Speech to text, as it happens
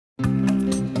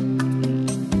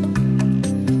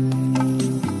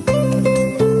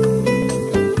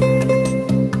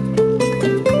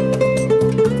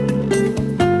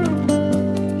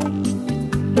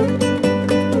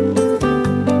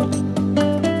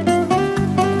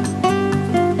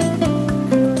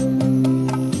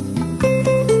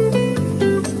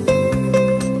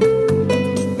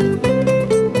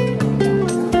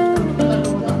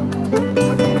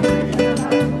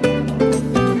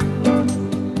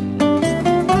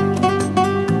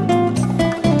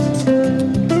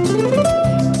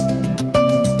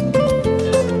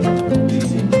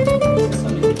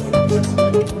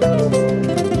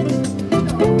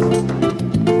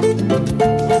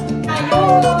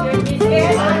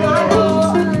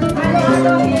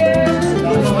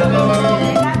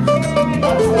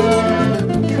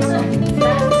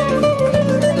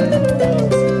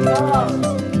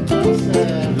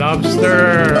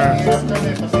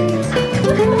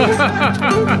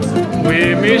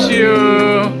We miss you.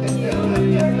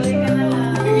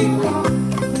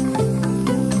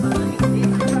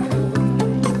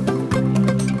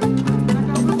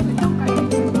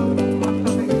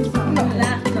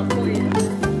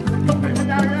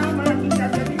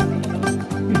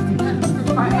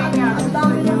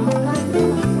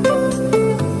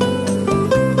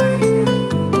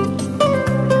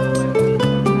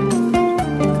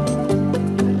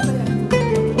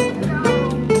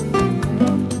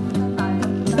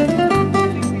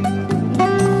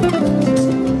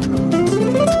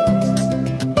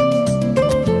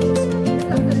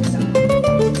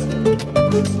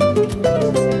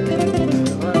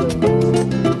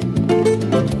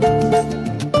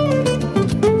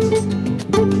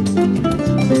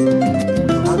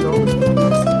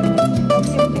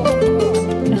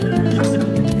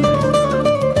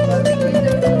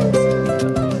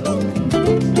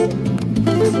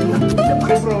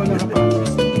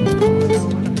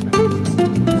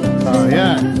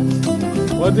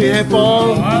 What do you have,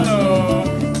 Paul? Hello.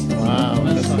 Wow.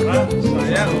 Masarap.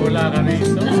 Sayang, wala ka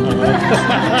rito.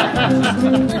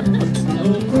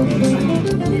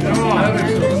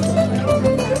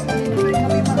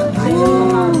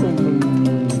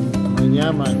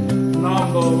 Yaman.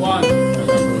 Number one.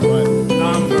 Number one.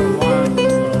 Number one.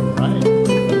 Alright.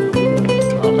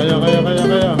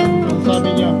 Kaya. Ang sabi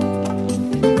niyo?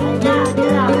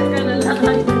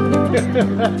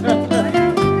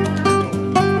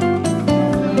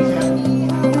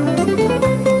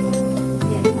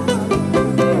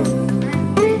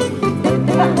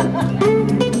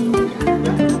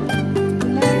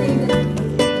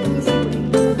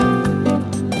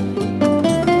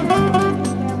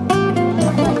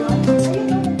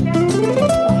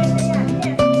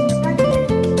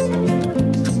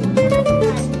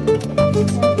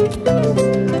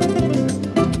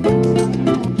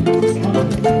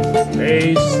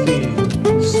 Tasty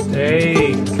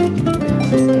steak.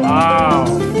 Wow.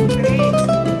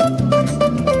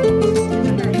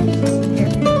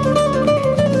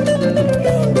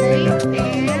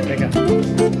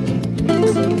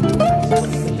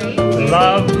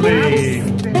 Lovely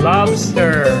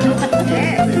lobster.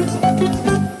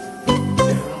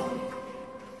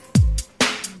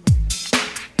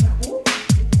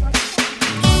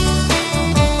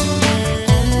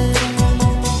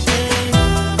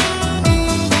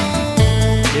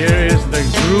 Here is the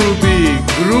groovy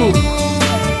group.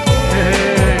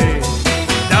 Hey,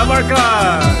 Dabarka.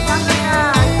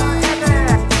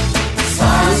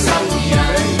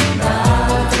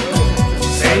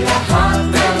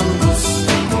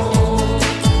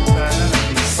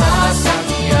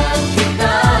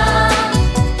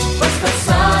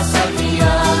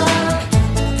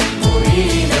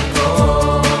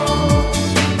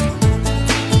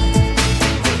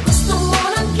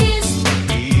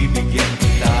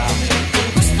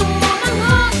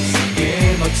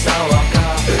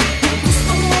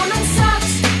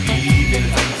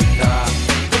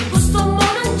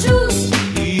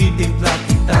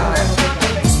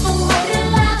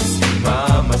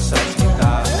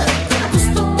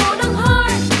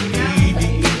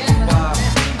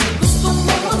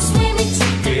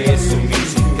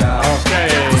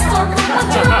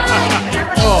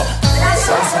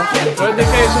 Pwede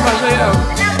kayo sumasayaw.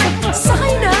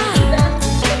 Sakay na!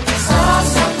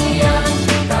 Sasakyan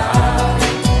kita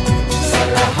sa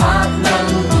lahat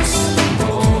ng gusto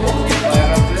mo.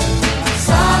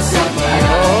 Sasakyan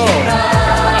kita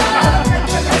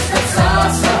basta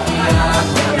sasakyan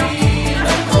mo rin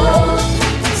ako.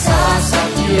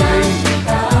 Sasakyan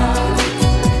kita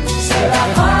sa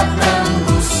lahat ng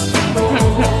gusto mo.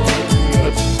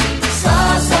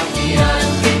 Sasakyan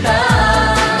kita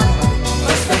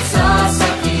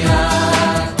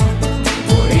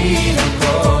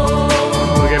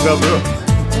bro.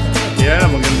 Yan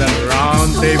ang magandang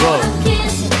round table.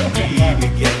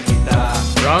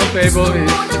 Round table is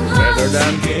better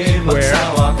than square.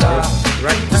 It's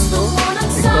rectangle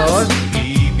because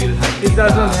it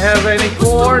doesn't have any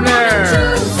corner,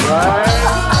 right?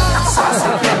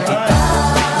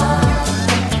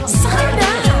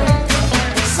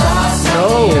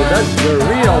 No, that's the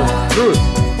real truth,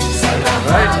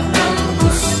 right?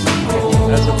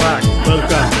 That's a fact.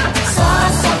 Welcome.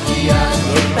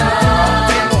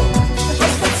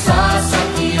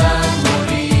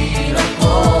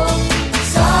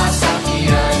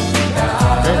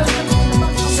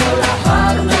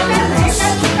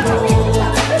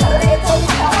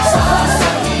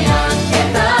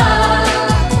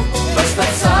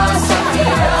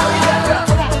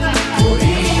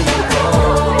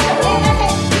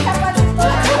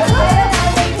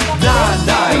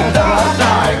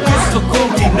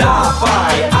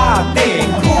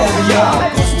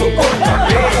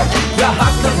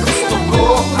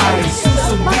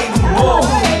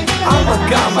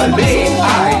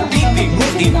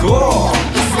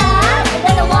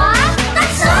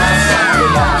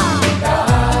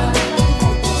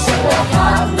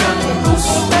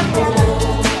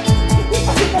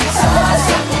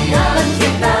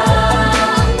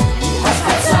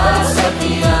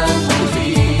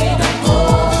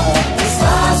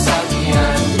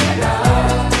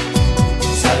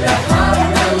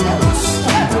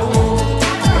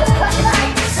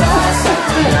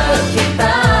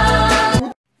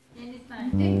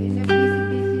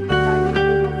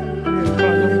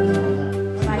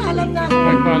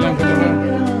 Walang kailangan.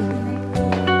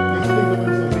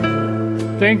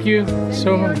 Thank you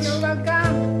so much. You're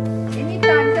welcome.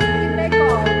 Anytime, just give me a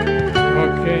call.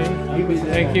 Okay.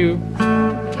 Thank you. You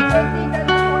don't need an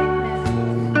appointment.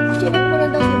 Chicken mo lang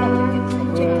daw, di ba?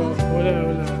 Wala.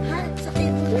 Ha?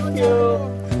 Sakit. Thank you.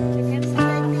 Chicken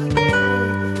sakit.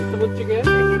 Gusto mo chicken?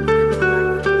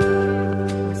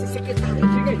 Masisakit tayo.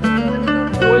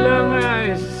 Wala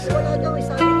nga. Wala daw,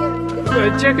 sabi niya.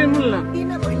 Checkin mo lang. Hindi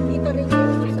na, makikita rin yun.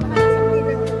 Sa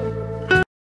kalasakit na.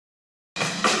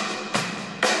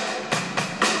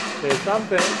 Say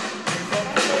something.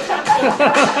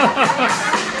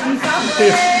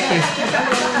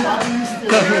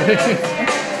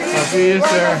 Happy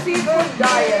Easter. Seafood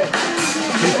diet.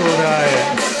 People diet.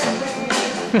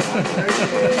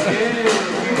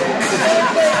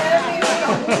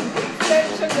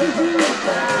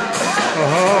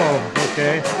 Oh,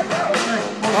 okay.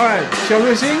 All right, shall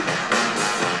we sing?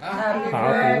 Happy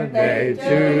birthday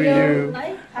to you.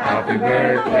 Happy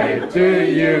birthday to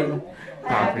you.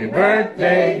 Happy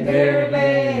birthday, dear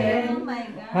Lynn.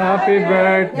 Happy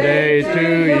birthday to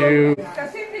you.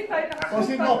 Kasi hindi tayo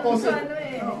Pause it mo, pause it.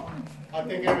 I'll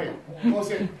take care of it.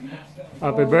 Pause it.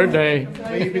 Happy birthday.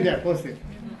 So you be there, pause it.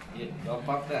 Don't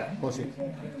pop that. Pause it.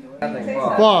 Nothing.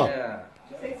 Paul. Yeah.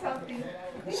 say something.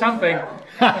 Something.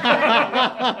 Got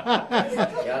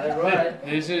it right.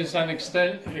 This is an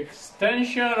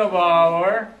extension of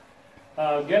our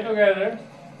get-together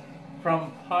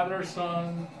from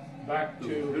Patterson back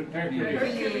to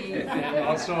Mercury, and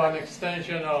also an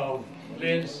extension of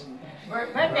Lynn's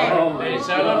birthday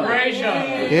celebration.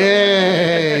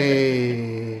 Yay!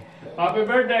 Happy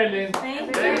birthday, Lynn.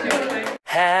 Thank you.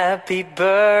 Happy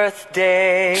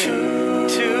birthday to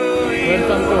you.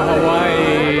 Welcome to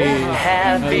Hawaii.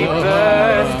 Happy Hello.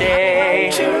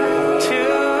 birthday to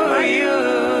you.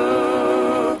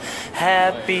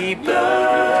 Happy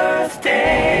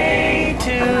birthday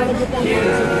to you.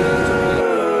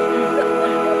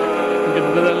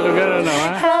 Ganda ng lugar, ano,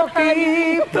 ha?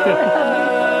 Happy birthday.